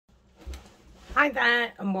Hi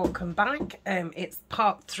there and welcome back. It's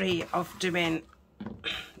part 3 of doing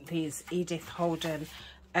these Edith Holden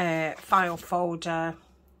file folder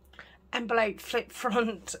envelope flip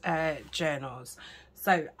front journals.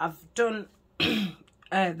 So I've done the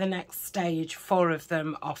next stage, 4 of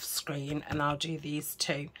them off screen, and I'll do these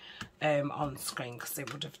 2 on screen because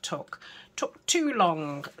it would have took too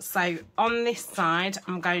long. So on this side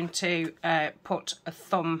I'm going to put a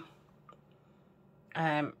thumb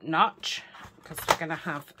notch because we're going to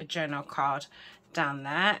have a journal card down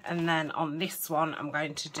there, and then on this one I'm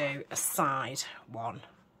going to do a side one.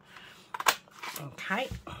 Okay,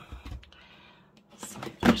 so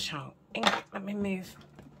I shall ink. Let me move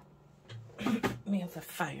my other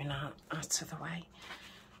phone out of the way.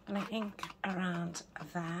 I'm going to ink around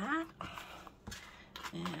there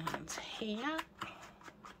and here.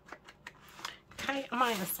 Okay, I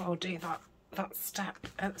might as well do that step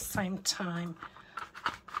at the same time.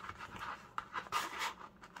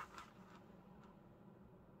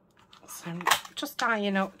 So I'm just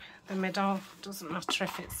eyeing up the middle. Doesn't matter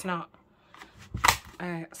if it's not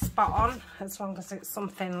spot on, as long as it's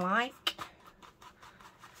something like.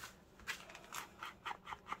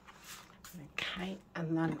 Okay,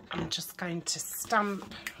 and then I'm just going to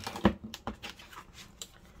stamp.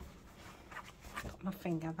 Got my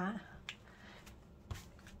finger there.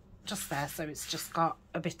 Just there, so it's just got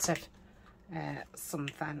a bit of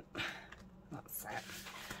something. That's it.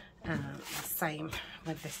 The same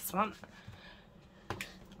with this one.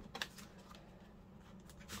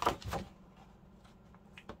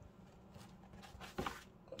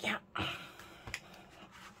 Yeah.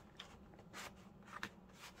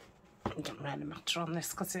 It doesn't really matter on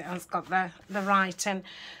this because it has got the writing.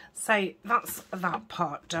 So that's that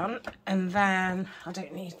part done, and then I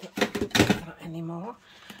don't need that anymore.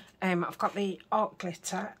 I've got the art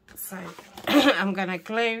glitter, so I'm going to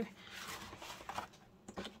glue.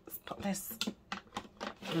 Let's put this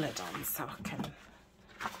lid on so I can.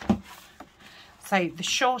 So the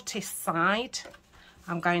shortest side,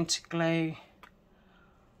 I'm going to glue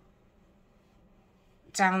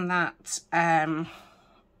down that not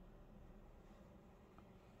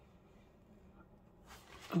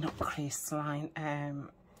crease line,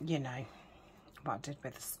 you know what I did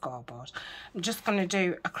with the scoreboard. I'm just going to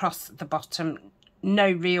do across the bottom.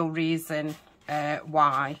 No real reason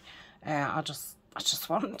why. I just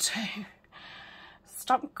want to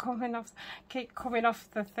stop keep coming off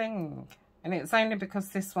the thing, and it's only because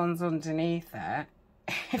this one's underneath it.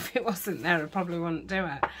 If it wasn't there I probably wouldn't do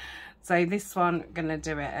it. So this one, I'm going to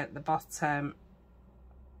do it at the bottom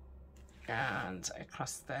and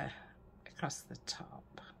across the top.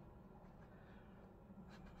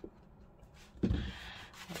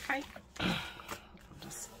 Okay,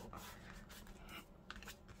 just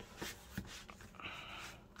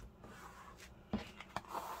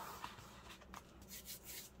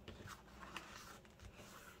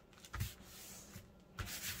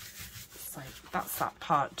so that's that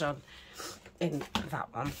part done in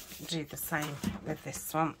that one. Do the same with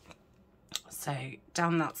this one. So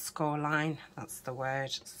down that score line, that's the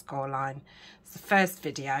word, score line. It's the first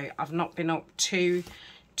video. I've not been up too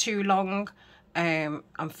long.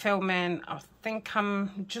 I'm filming, I think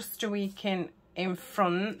I'm just a week in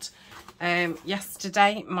front.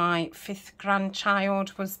 Yesterday my 5th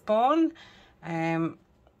grandchild was born, and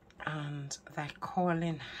they're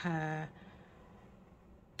calling her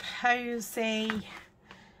Posy,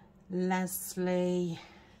 Leslie,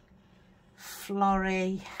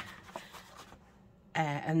 Florrie,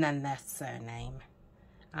 and then their surname.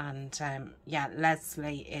 And yeah,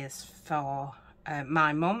 Leslie is for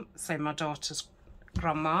my mum, so my daughter's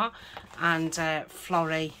grandma, and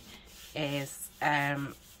Florrie is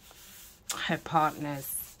her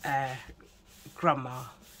partner's grandma.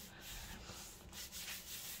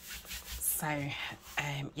 So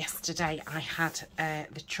yesterday I had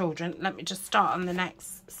the children. Let me just start on the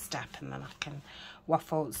next step and then I can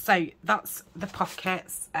waffle. So that's the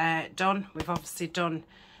pockets done. We've obviously done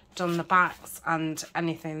the backs, and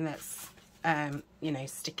anything that's you know,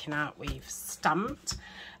 sticking out we've stamped.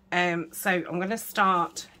 So I'm going to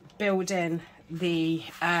start building the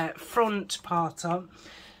front part of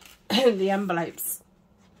the envelopes.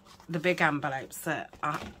 The big envelopes that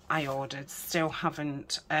I ordered still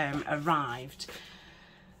haven't arrived,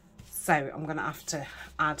 so I'm going to have to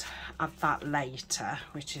add that later,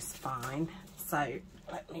 which is fine. So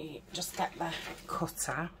let me just get the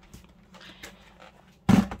cutter.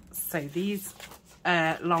 So these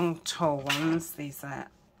long tall ones, these are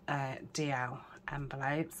DL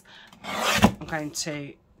envelopes. I'm going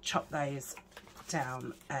to chop those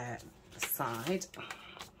down the side.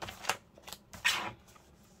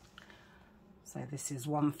 So this is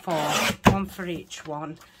one for each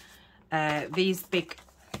one. These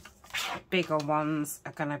bigger ones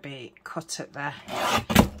are going to be cut at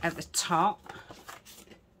the top.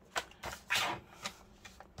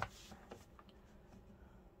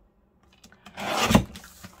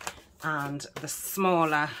 And the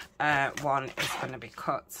smaller one is going to be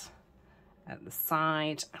cut at the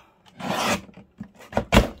side.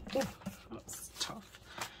 Ooh, that's tough.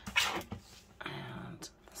 And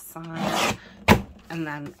the side. And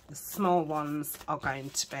then the small ones are going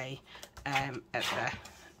to be at the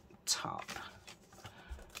top.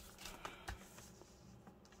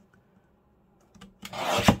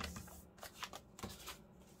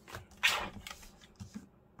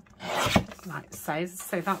 Like so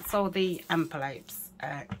that's all the envelopes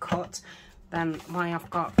cut. Then why I've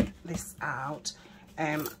got this out,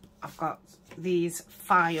 I've got these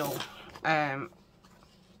file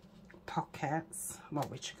pockets, well,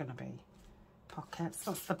 which are going to be pockets.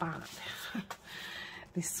 That's the back.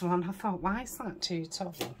 This one, I thought, why is that too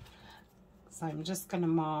tall? So I'm just going to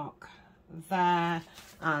mark there,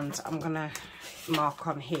 and I'm going to mark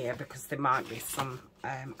on here because there might be some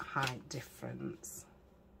height difference.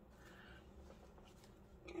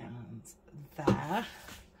 And there.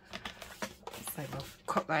 So we'll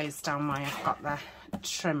cut those down where I've got the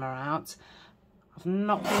trimmer out. I've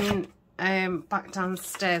not been back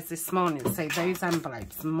downstairs this morning, so those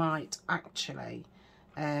envelopes might actually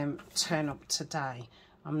turn up today.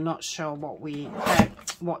 I'm not sure what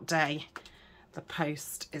day the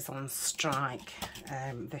post is on strike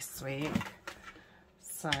this week.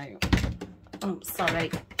 So, oh, sorry.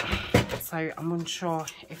 So I'm unsure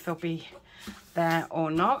if they'll be there or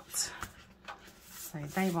not. So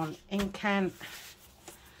they want inking.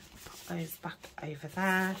 Put those back over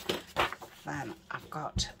there. Then I've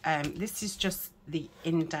got this is just the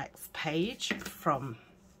index page from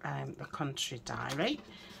the country diary.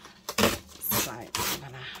 So I'm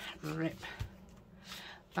gonna rip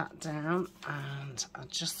that down, and I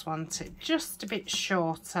just want it just a bit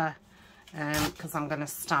shorter because I'm gonna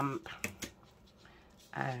stamp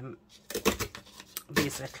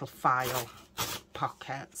these little file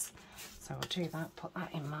pockets. So I'll do that, put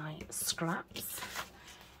that in my scraps.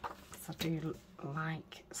 So I do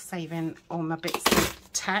like saving all my bits of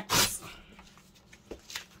text.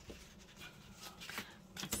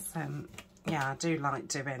 Yeah, I do like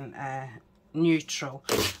doing neutral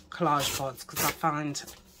collage boards because I find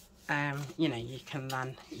you know, you can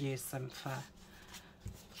then use them for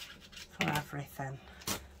everything.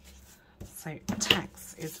 So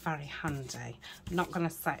text is very handy. I'm not going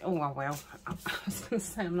to say, oh, I will. I was going to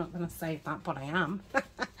say I'm not going to save that, but I am.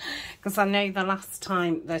 Because I know the last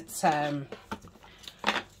time that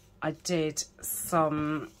I did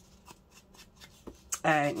some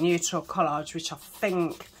neutral collage, which I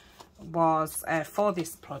think was for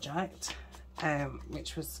this project,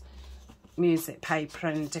 which was music paper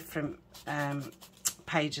and different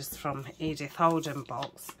pages from Edith Holden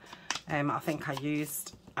books. I think I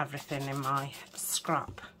used everything in my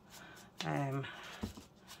scrap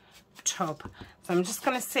tub. So I'm just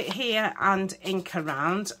going to sit here and ink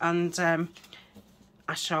around, and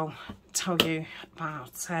I shall tell you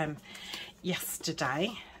about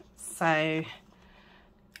yesterday. So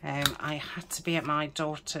I had to be at my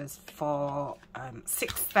daughter's for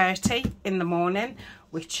 6:30 in the morning,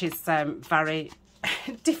 which is very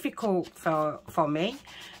difficult for me.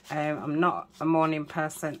 I'm not a morning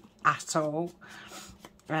person at all.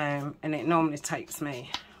 And it normally takes me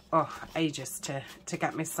ages to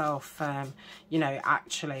get myself you know,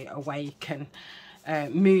 actually awake and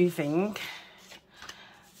moving.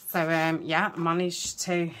 So yeah, I managed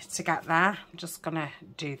to get there. I'm just gonna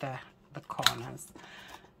do the corners,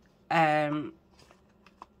 and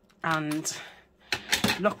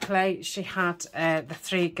luckily she had the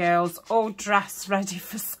three girls all dressed ready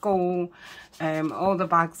for school, all the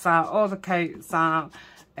bags out, all the coats out.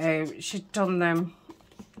 She'd done them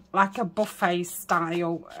like a buffet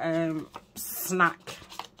style snack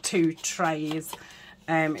 2 trays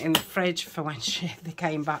in the fridge for when they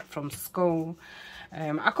came back from school.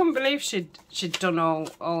 I couldn't believe she'd done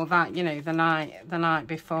all that, you know, the night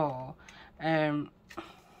before.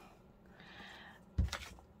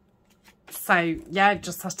 So yeah,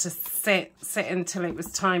 just had to sit until it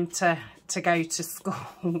was time to go to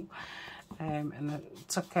school. And I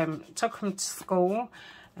took him to school.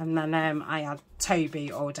 And then I had Toby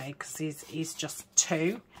all day because he's just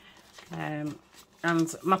 2. And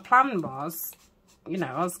my plan was, you know,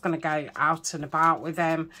 I was going to go out and about with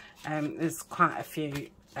him. There's quite a few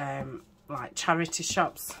like charity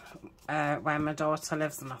shops where my daughter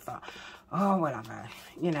lives, and I thought, oh, whatever,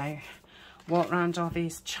 you know, walk around all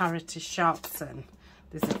these charity shops, and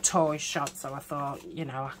there's a toy shop, so I thought, you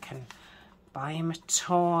know, I can buy him a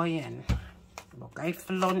toy and we'll go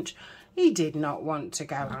for lunch. He did not want to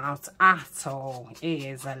go out at all. He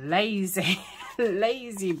is a lazy,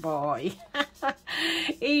 lazy boy.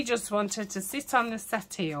 He just wanted to sit on the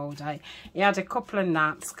settee all day. He had a couple of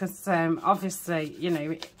naps because obviously, you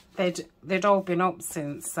know, they'd all been up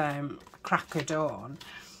since crack of dawn.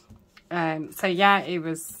 So yeah, it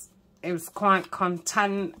was quite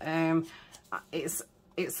content. It's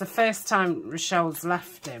the first time Rochelle's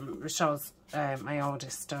left him. Rochelle's my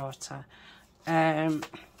oldest daughter.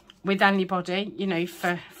 With anybody, you know,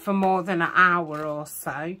 for more than an hour or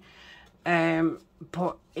so.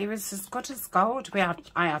 But it was as good as gold.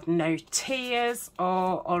 I had no tears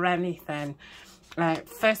or anything.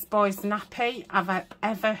 First boy's nappy I've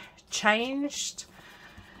ever changed.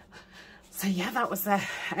 So yeah, that was an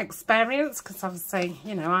experience, because obviously,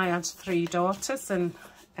 you know, I had 3 daughters, and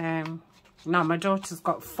now my daughter's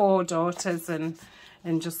got 4 daughters and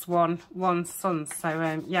just one son.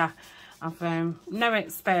 So yeah, I've no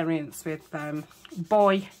experience with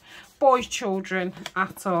boy children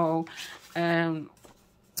at all.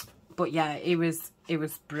 But yeah, it was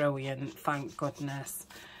brilliant, thank goodness.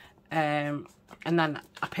 And then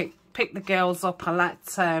I picked the girls up. I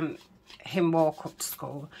let him walk up to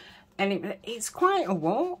school, and it's quite a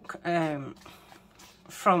walk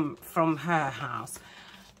from her house.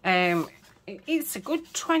 It's a good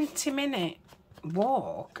 20-minute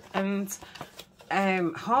walk, and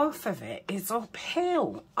half of it is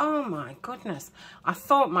uphill. Oh my goodness, I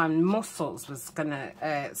thought my muscles was gonna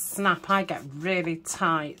snap. I get really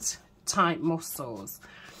tight muscles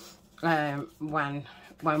when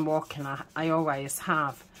walking. I always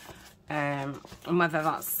have, and whether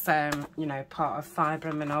that's you know, part of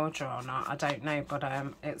fibromyalgia or not, I don't know, but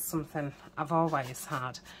it's something I've always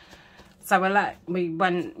had. So we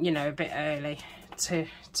went, you know, a bit early to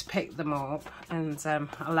pick them up, and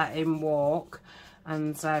I let him walk.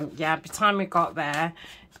 And yeah, by the time we got there,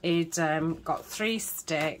 he'd got 3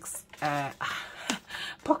 sticks, a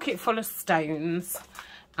pocket full of stones,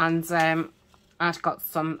 and I'd got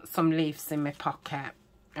some leaves in my pocket.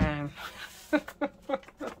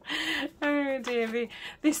 Oh dear,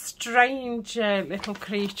 these strange little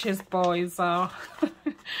creatures boys are.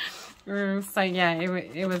 So yeah,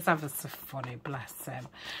 it was ever so funny, bless him.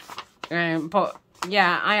 But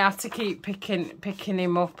yeah, I had to keep picking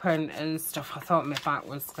him up and stuff. I thought my back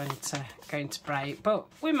was going to break, but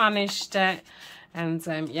we managed it. And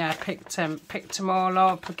yeah, picked them all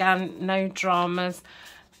up again, no dramas.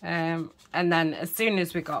 And then as soon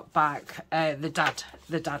as we got back, the dad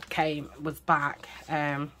was back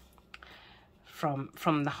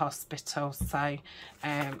from the hospital. So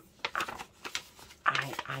I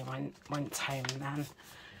went home then.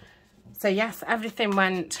 So yes, everything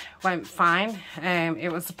went fine.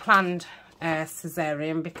 It was a planned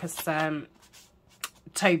cesarean, because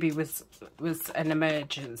Toby was an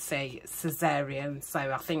emergency cesarean. So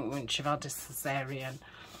I think once you've had a cesarean,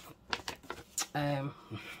 I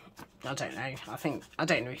don't know. I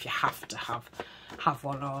don't know if you have to have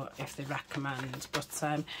one or if they recommend. But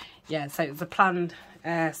yeah, so it was a planned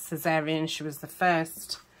cesarean. She was the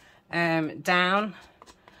first down,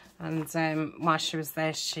 and while she was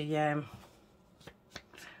there, she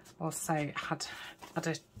also had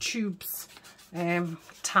her tubes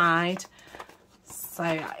tied. So,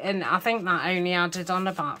 and I think that only added on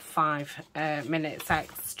about 5 minutes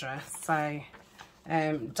extra. So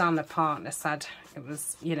Dan, the partner, said it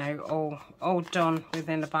was, you know, all done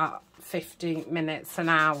within about 50 minutes, an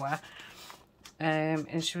hour.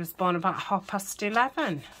 And she was born about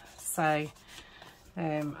 11:30. So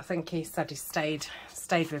I think he said he stayed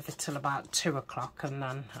with her till about 2 o'clock, and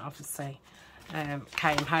then obviously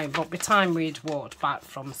came home. But by the time we'd walked back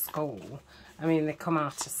from school, I mean, they come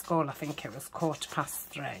out of school, I think it was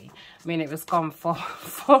 3:15. I mean, it was gone for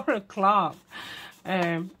 4 o'clock.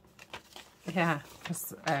 Yeah,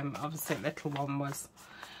 because obviously little one was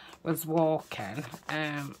walking,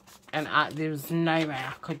 and there was no way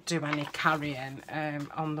I could do any carrying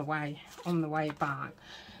on the way back.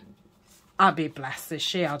 Abby, bless her,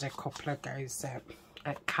 she had a couple of goes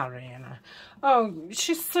at carrying her. Oh,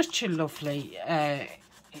 she's such a lovely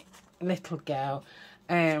little girl.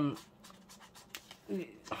 On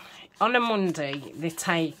a Monday they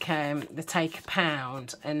take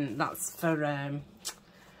 £1, and that's for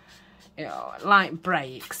you know,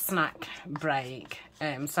 like snack break.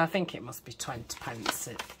 So I think it must be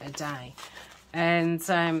 20p a day. And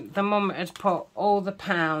the mum had put all the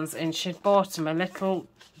pounds in. She'd bought him a little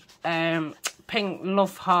pink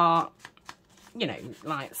love heart, you know,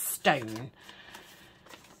 like stone.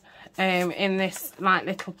 in this like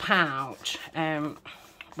little pouch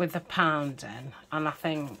with a pound in, and I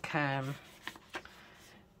think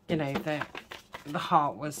you know, the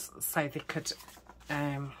heart was so they could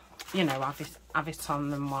you know, have it on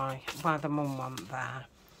them while the mum wasn't there.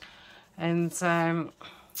 And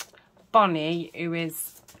Bonnie, who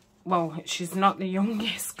is, well, she's not the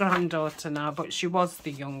youngest granddaughter now, but she was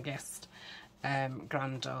the youngest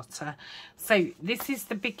granddaughter. So this is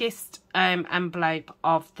the biggest envelope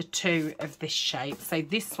of the two of this shape. So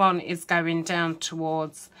this one is going down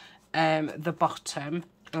towards the bottom,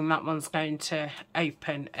 and that one's going to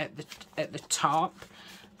open at the top.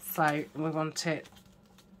 So we want it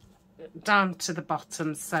down to the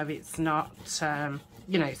bottom, so it's not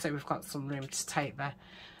you know, so we've got some room to take the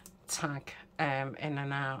tag in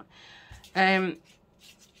and out.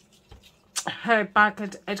 Her bag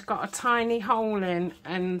had got a tiny hole in,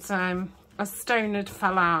 and a stone had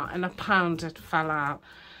fell out and a pound had fell out.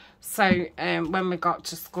 So when we got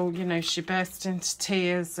to school, you know, she burst into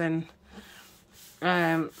tears and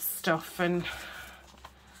stuff, and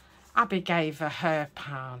Abby gave her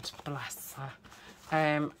pound, bless her.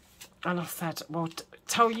 And I said, well,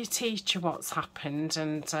 tell your teacher what's happened,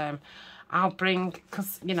 and I'll bring,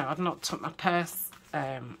 because, you know, I'd not took my purse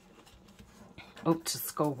up to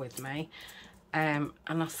school with me. And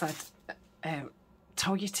I said,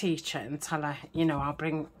 tell your teacher and tell her, you know, I'll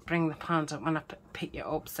bring the pound up when I pick you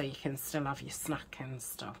up, so you can still have your snack and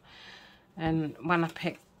stuff. And when I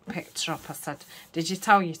picked her up, I said, did you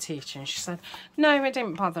tell your teacher? And she said, no, I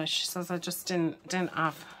didn't bother. She says, I just didn't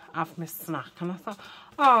have my snack. And I thought,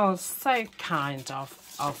 oh, so kind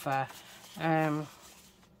of her.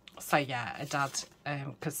 So yeah, her dad,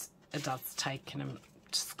 because her dad's taken him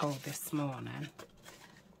to school this morning.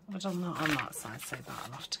 I've done that on that side, so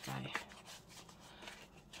that'll have to go.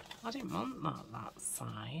 I didn't want that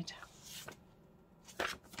side. I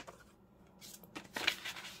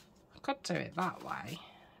could do it that way,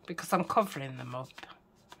 because I'm covering them up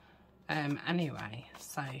anyway,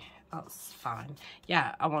 so that's fine.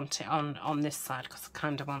 Yeah, I want it on this side, because I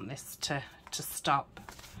kind of want this to stop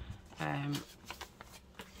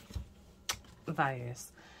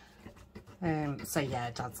those. So yeah,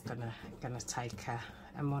 Dad's gonna take her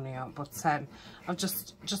money up, but I've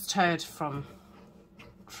just heard from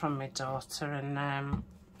my daughter, and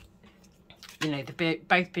you know, they've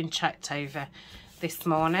both been checked over this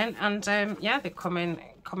morning, and yeah, they're coming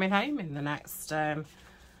home in the next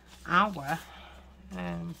hour.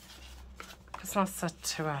 Because I said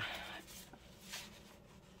to her,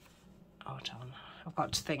 hold on, I've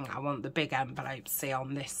got to think, I want the big envelope, see,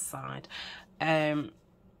 on this side.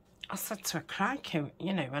 I said to her, crikey,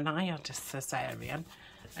 you know, when I had a cesarean,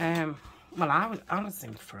 well, I was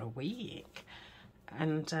in for a week,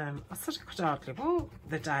 and I said I could hardly walk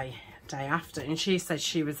the day after, and she said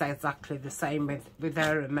she was exactly the same with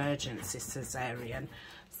her emergency cesarean.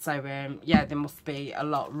 So yeah, there must be a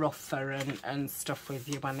lot rougher and stuff with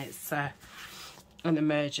you when it's an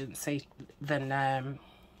emergency than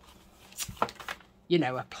you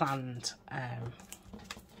know, a planned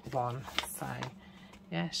one. So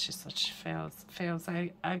yeah, she said she feels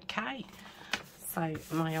okay. So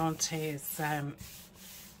my auntie is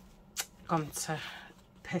gone to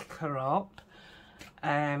pick her up.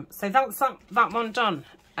 So that's that one done.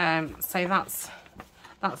 So that's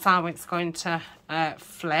how it's going to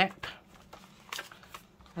flip,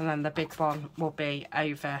 and then the big one will be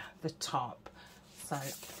over the top. So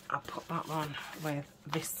I'll put that one with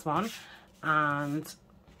this one, and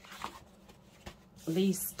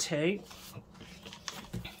these two,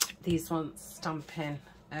 these ones stamping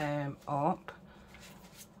up.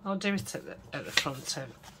 I'll do it at the front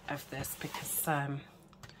of this, because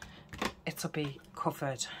it'll be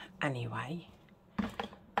covered anyway.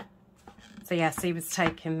 So yes, he was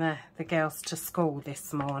taking the girls to school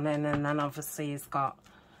this morning, and then obviously he's got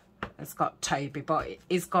Toby, but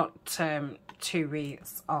he's got 2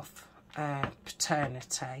 weeks off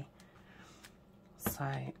paternity,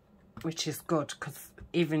 so which is good, because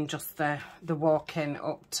even just the walking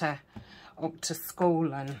up to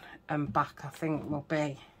school and back, I think, will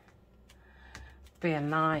be a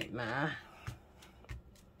nightmare.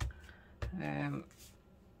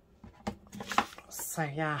 So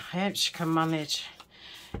yeah, I hope she can manage,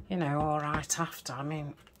 you know, all right after. I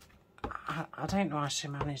mean, I don't know how she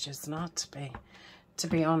manages not to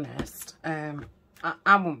be honest. I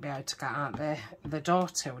won't be able to get out the door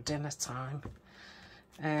till dinner time.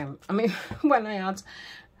 I mean, when I had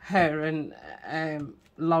her and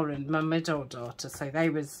Lauren, my middle daughter, so they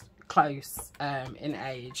was close in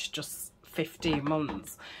age, just 15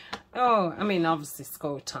 months. Oh, I mean, obviously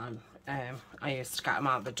school time, I used to get them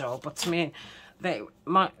out the door, but I mean, the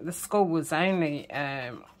school was only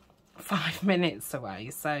 5 minutes away,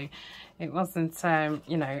 so it wasn't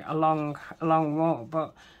you know, a long walk.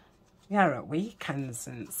 But yeah, at weekends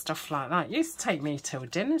and stuff like that, it used to take me till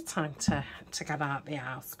dinner time to get out the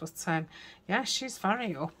house. But yeah, she's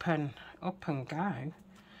very up and go.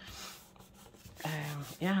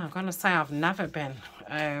 Yeah, I'm gonna say I've never been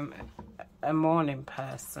a morning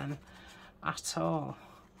person at all.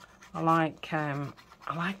 I like a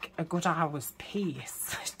good hour's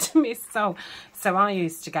peace to myself. So I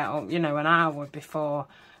used to get up, you know, an hour before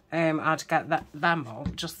I'd get them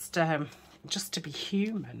up, just to be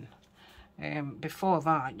human. Before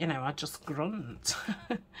that, you know, I just grunt.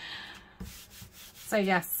 So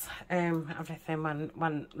yes, everything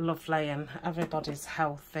went lovely, and everybody's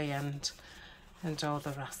healthy, and all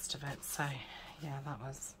the rest of it. So yeah, that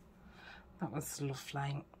was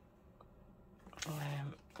lovely.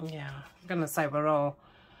 Yeah, I'm gonna say we're all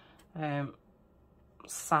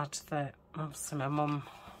sad that obviously my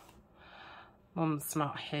mum's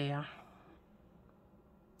not here.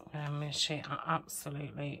 She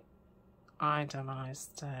absolutely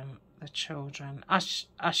idolised the children, as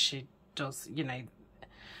she does, you know.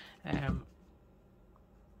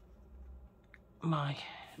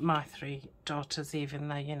 My 3 daughters, even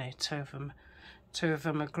though, you know, two of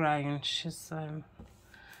them are grown, she's been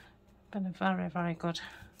a very, very good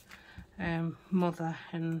mother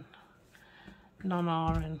and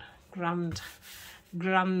nana and grandnana.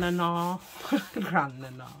 Grandnana.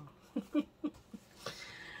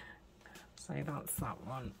 So that's that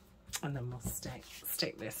one, and then we'll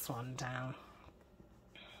stick this one down.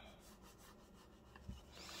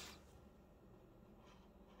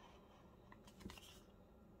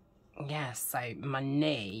 Yeah, so my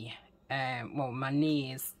knee, well, my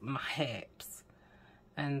knees, my hips,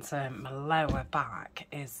 and my lower back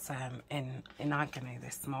is in agony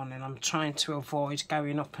this morning. I'm trying to avoid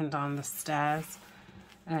going up and down the stairs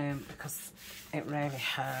because it really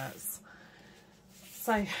hurts.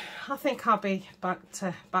 So I think I'll be back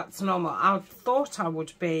to normal. I thought I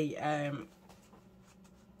would be.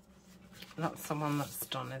 That's the one that's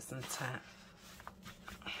done, isn't it?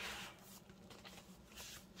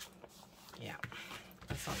 Yeah,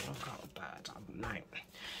 has that one got a bird on? No.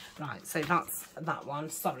 Right, so that's that one.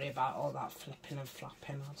 Sorry about all that flipping and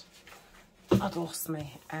flopping. I'd lost my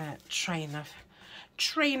train of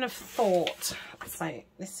thought. So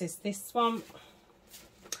this is this one.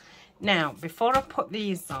 Now, before I put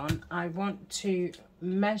these on, I want to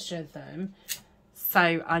measure them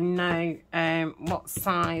so I know what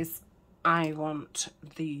size I want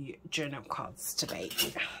the journal cards to be.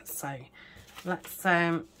 So let's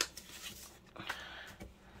we'll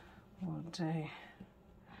do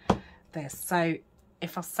this. So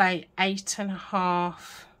if I say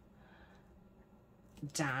 8.5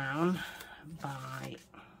 down by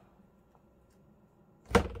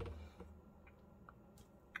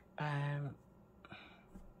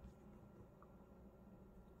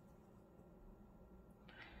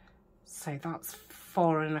 'so that's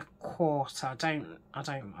 4.25. I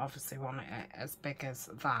don't obviously want it as big as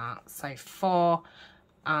that. So 4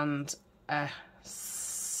 and a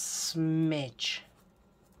smidge.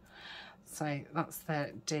 So that's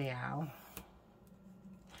the DL.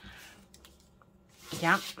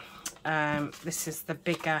 Yeah. This is the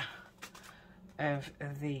bigger of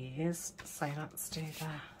these. So let's do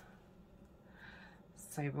that.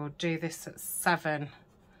 So we'll do this at 7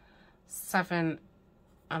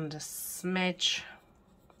 and a smidge.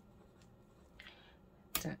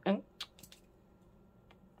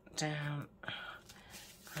 Down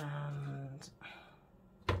and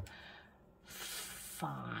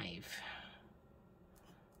 5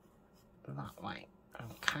 that way.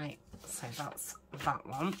 Okay, so that's that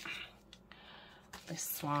one.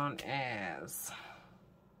 This one is,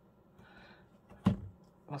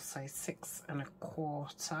 we'll say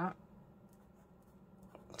 6.25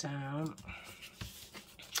 down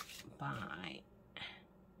by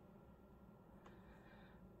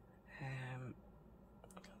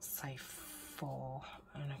say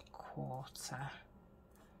 4.25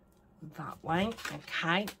 that way.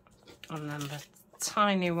 Okay, and then the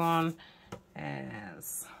tiny one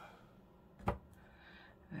is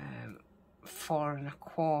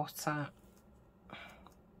 4.25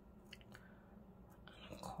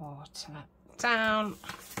 down,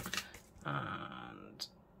 and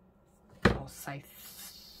I'll say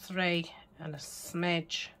 3 and a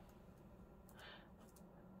smidge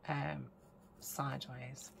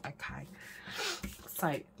sideways. Okay,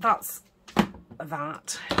 so that's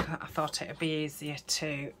that. I thought it would be easier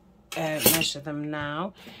to measure them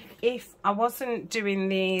now. If I wasn't doing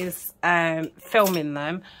these filming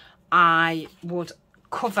them, I would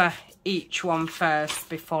cover each one first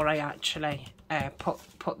before I actually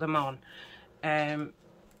put them on.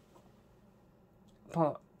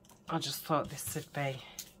 But I just thought this would be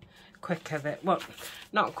quicker, that, well,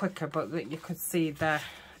 not quicker, but that you could see the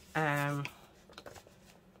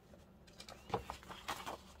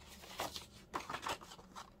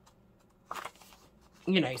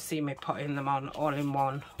you know, see me putting them on all in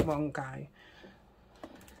one go.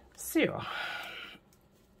 So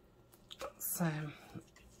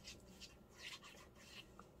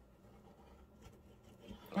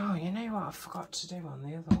oh, you know what I forgot to do on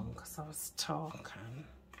the other one because I was talking.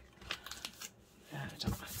 Yeah, it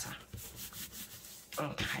don't matter.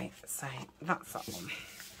 Okay, so that's that one.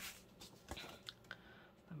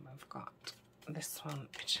 Then we've got this one,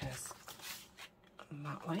 which is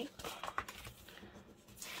that way.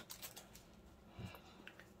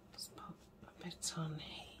 Just put a bit on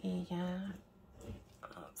here.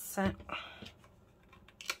 That's it.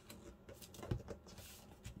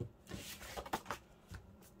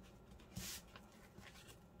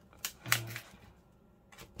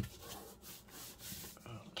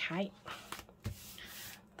 Okay,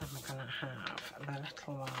 then we're going to have the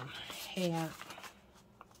little one here,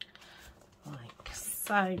 like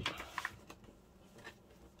so.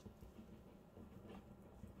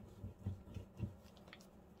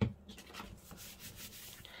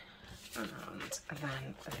 And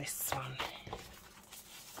then this one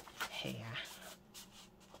here,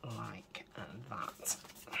 like that.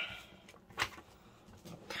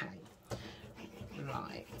 Okay,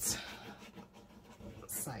 right.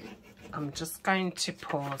 So I'm just going to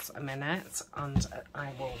pause a minute and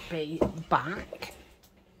I will be back.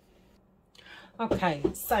 Okay,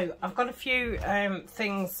 so I've got a few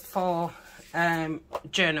things for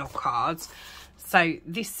journal cards. So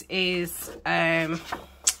this is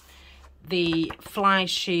the fly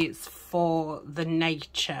sheets for the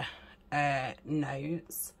nature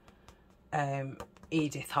notes,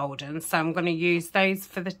 Edith Holden. So I'm going to use those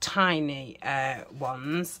for the tiny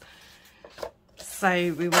ones.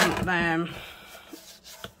 So we want them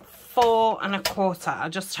 4 1/4. I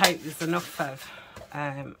just hope there's enough of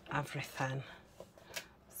everything.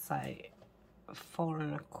 So 4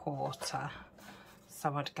 1/4.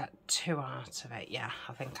 So I'd get 2 out of it. Yeah,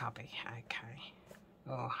 I think I'll be okay.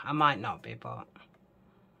 Oh, I might not be, but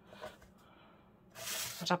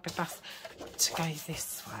would I be best to go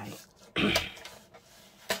this way?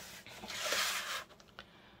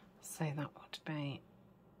 So that would be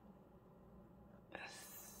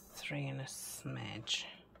 3 and a smidge,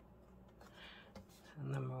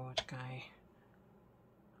 and then we would go,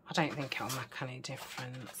 I don't think it'll make any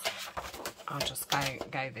difference, I'll just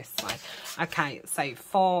go this way. Okay, so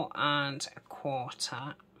 4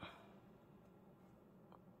 1/4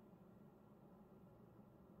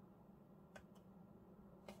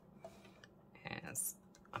 is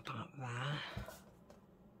about there.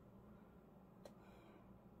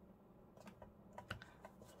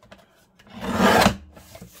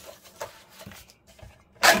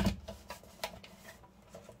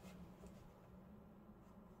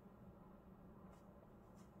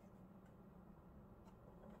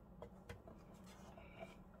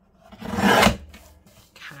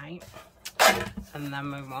 And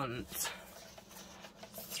then we want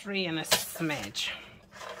 3 and a smidge.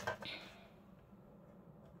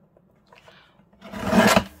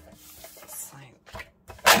 So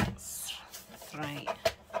 3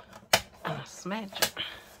 and a smidge.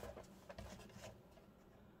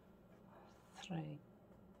 3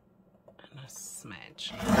 and a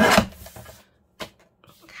smidge.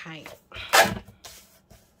 Okay.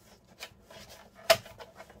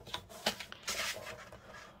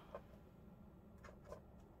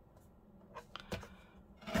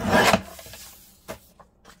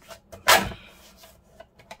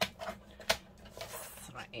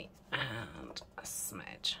 And a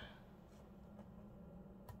smidge.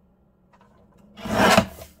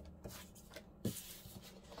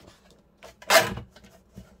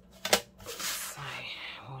 So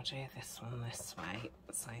we'll do this one this way.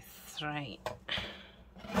 So 3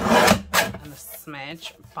 and a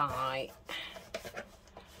smidge by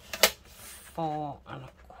 4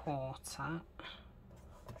 1/4.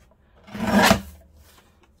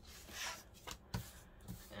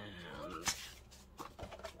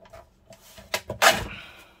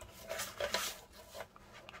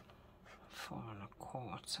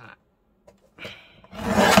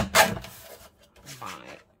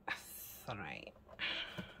 By 3.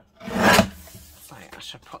 So I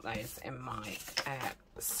should put those in my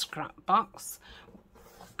scrap box.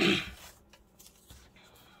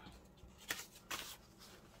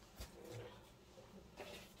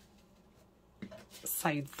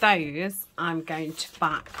 So those I'm going to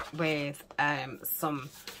back with some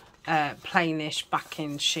plainish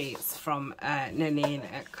backing sheets from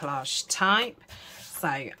Nanine at Collage Type. So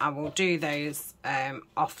I will do those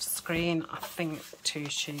off screen. I think 2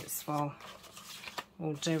 sheets will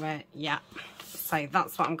do it. Yeah. So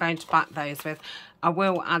that's what I'm going to back those with. I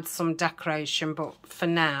will add some decoration, but for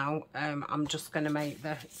now I'm just going to make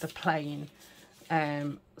the plain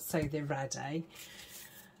so they're ready.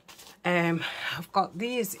 I've got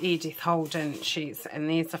these Edith Holden sheets, and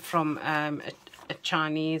these are from a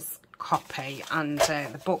Chinese copy, and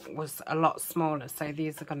the book was a lot smaller, so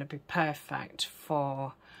these are going to be perfect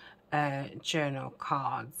for journal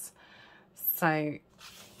cards. So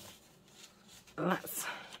let's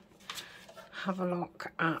have a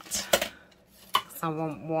look at, so I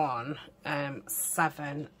want 1,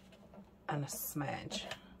 7 and a smidge.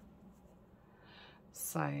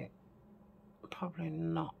 So probably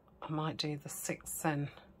not, I might do the 6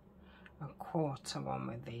 1/4 one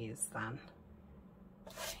with these then.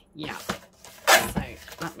 Yeah, so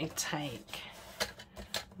let me take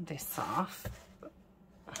this off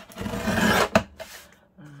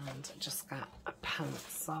and just get a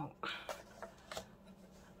pencil.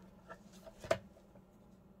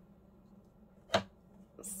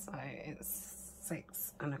 So it's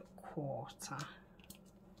 6 1/4.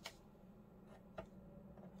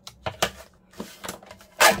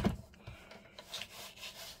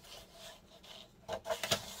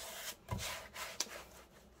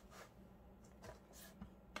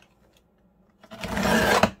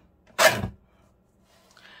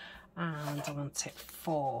 And I want it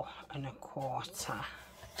 4 1/4.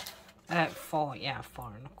 4, yeah,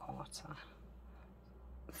 4 1/4.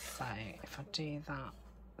 So if I do that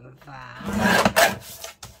there,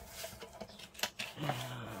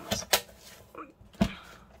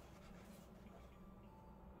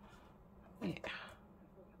 and yeah,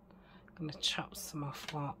 I'm gonna chop some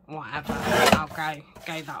off, whatever. I'll go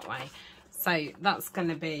that way. So that's going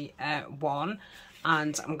to be 1,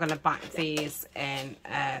 and I'm going to back these in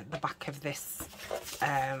the back of this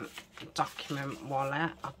document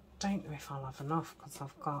wallet. I don't know if I'll have enough because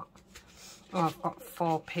I've got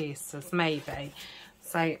 4 pieces maybe.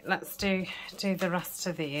 So let's do the rest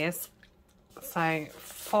of these. So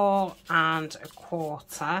 4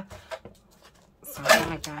 1/4. So I'm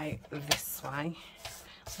going to go this way.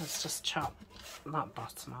 Let's just chop that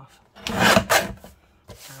bottom off.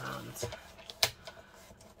 And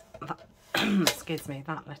that, excuse me,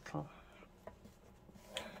 that little.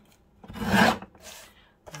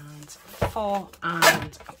 And 4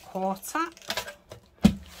 1/4.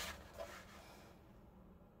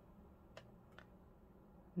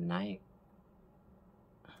 No.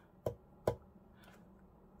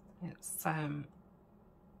 It's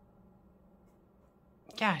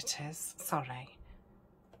yeah, it is, sorry.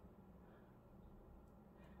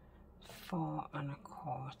 4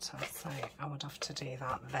 1/4, so I would have to do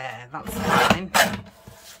that there. That's fine.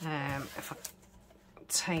 If I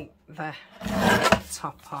take the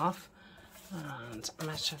top off and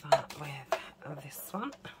measure that with this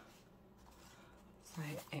one, so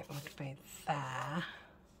it would be there,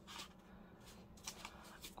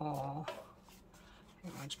 or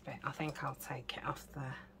it would be, I think I'll take it off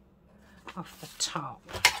the top.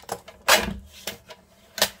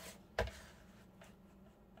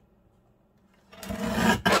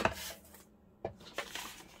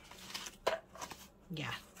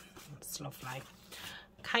 Yeah, that's lovely.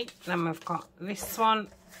 Okay, then we've got this one.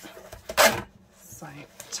 So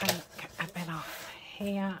take a bit off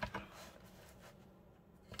here.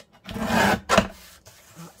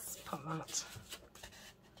 Let's put that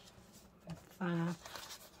there.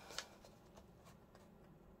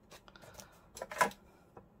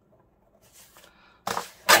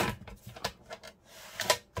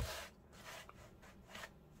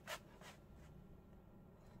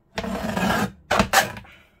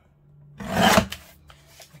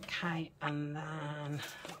 Okay, and then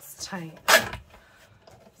let's take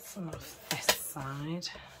some off this side.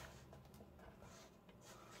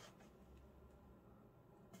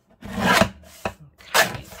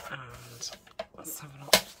 Okay, and let's have a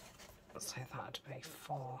look. So that would be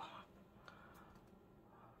 4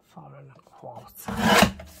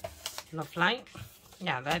 1/4. Lovely.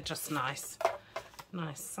 Yeah, they're just nice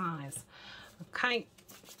size. Okay,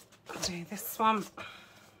 I'll do this one.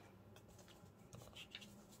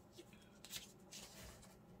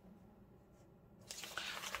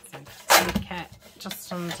 Take it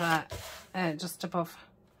just under, just above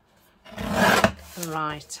the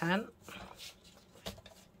writing.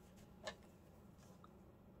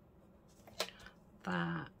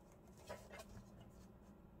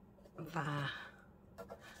 There,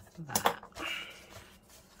 there.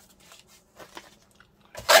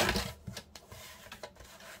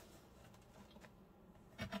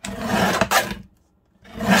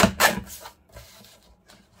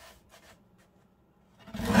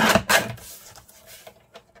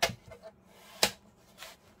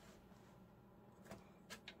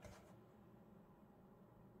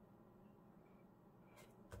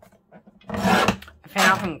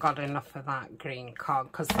 I haven't got enough of that green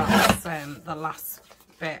card because that's the last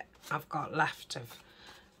bit I've got left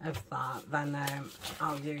of that. Then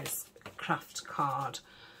I'll use craft card.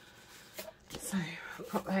 So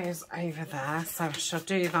put those over there. So I shall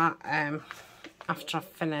do that after I've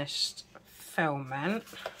finished filming,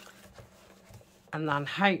 and then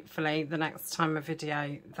hopefully the next time I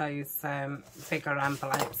video those bigger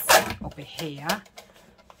envelopes will be here,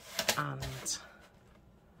 and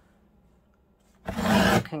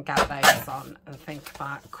I can get those on and think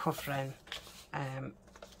about covering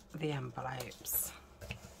the envelopes.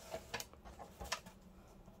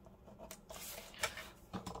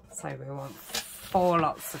 So we want 4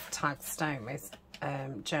 lots of tags, don't we?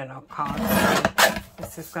 Journal cards. So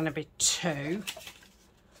this is going to be 2.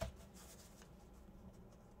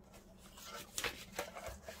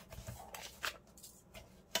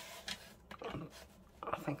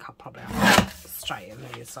 I think I'll probably have to straighten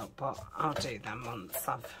these up, but I'll do them once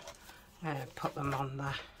I've put them on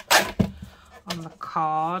the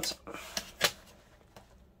card.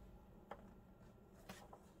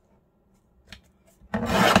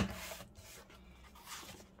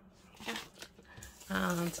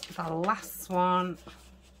 And the last one,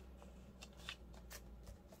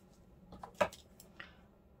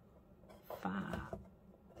 that,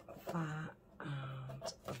 and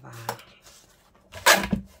that.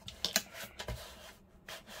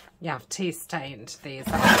 Yeah, I've tea stained these.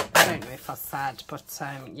 I don't know if I said, but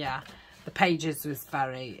yeah, the pages was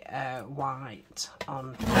very white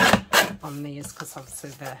on these because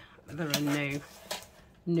obviously they're a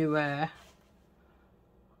newer.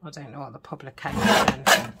 I don't know what the publication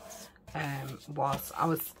was. I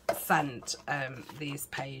was sent these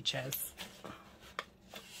pages.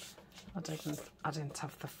 I didn't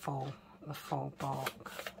have the full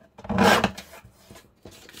book.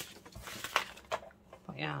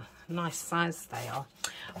 But yeah, nice size they are.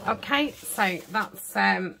 Okay, so that's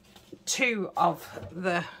 2 of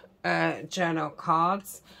the journal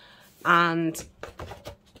cards, and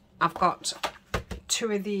I've got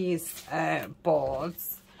 2 of these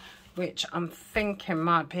boards, which I'm thinking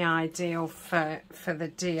might be ideal for the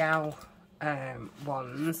DL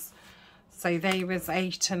ones. So they was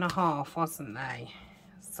 8.5, wasn't they?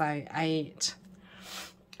 So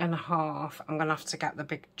 8.5. I'm gonna have to get the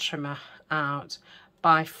big trimmer out,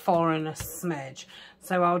 by 4 and a smidge.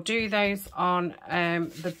 So I'll do those on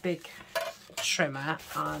the big trimmer,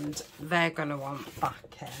 and they're gonna want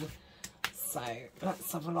backing. So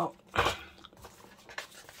let's have a look.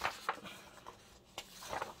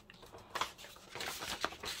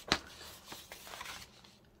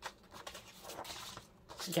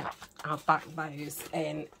 Yeah, I'll back those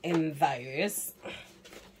in those.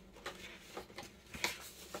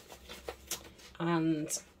 And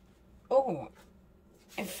oh,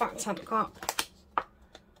 in fact I'd got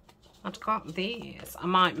these. I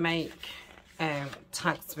might make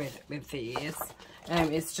tags with these.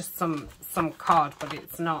 It's just some card, but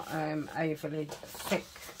it's not overly thick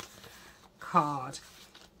card.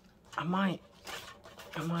 I might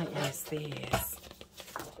use these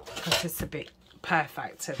because it's a bit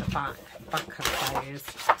perfect to the back of those.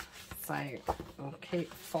 So we'll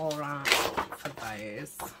keep 4 out for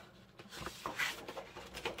those.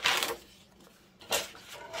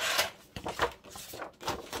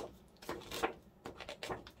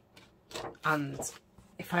 And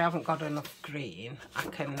if I haven't got enough green, I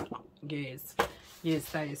can use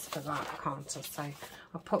those for that, can't I? So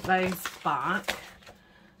I'll put those back.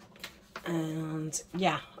 And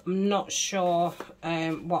yeah, I'm not sure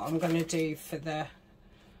what I'm going to do for the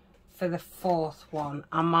 4th one.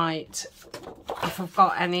 I might, if I've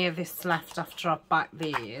got any of this left after I've backed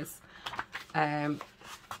these, I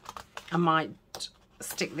might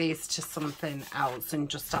stick these to something else and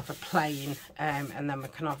just have a plain, and then we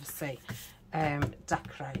can obviously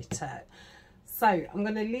decorate it. So I'm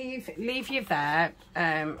going to leave you there,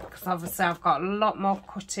 because obviously I've got a lot more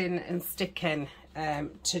cutting and sticking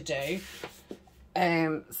to do.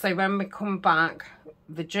 So when we come back,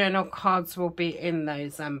 the journal cards will be in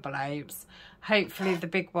those envelopes. Hopefully the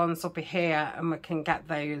big ones will be here and we can get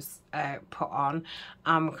those put on,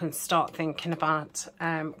 and we can start thinking about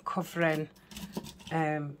covering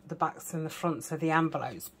the backs and the fronts of the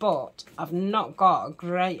envelopes. But I've not got a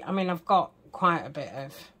great, I mean, I've got quite a bit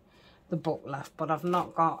of the book left, but I've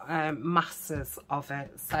not got masses of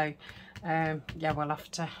it. So yeah, we'll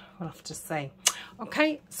have to see.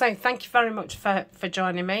 Okay, so thank you very much for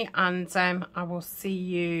joining me, and I will see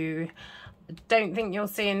you. I don't think you'll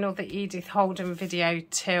see another Edith Holden video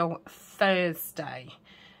till Thursday,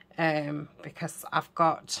 because I've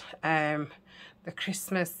got the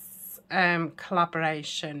Christmas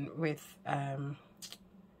collaboration with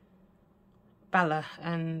Bella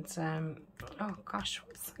and oh gosh,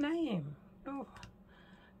 what's the name? Oh,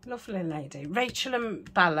 lovely lady, Rachel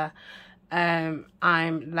and Bella. I'm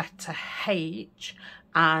letter H,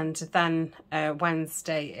 and then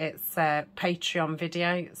Wednesday it's a Patreon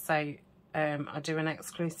video, so I do an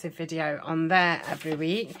exclusive video on there every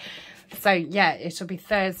week. So yeah, it'll be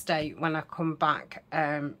Thursday when I come back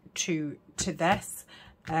to this.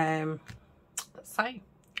 So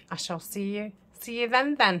I shall see you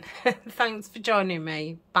then. Thanks for joining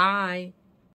me. Bye.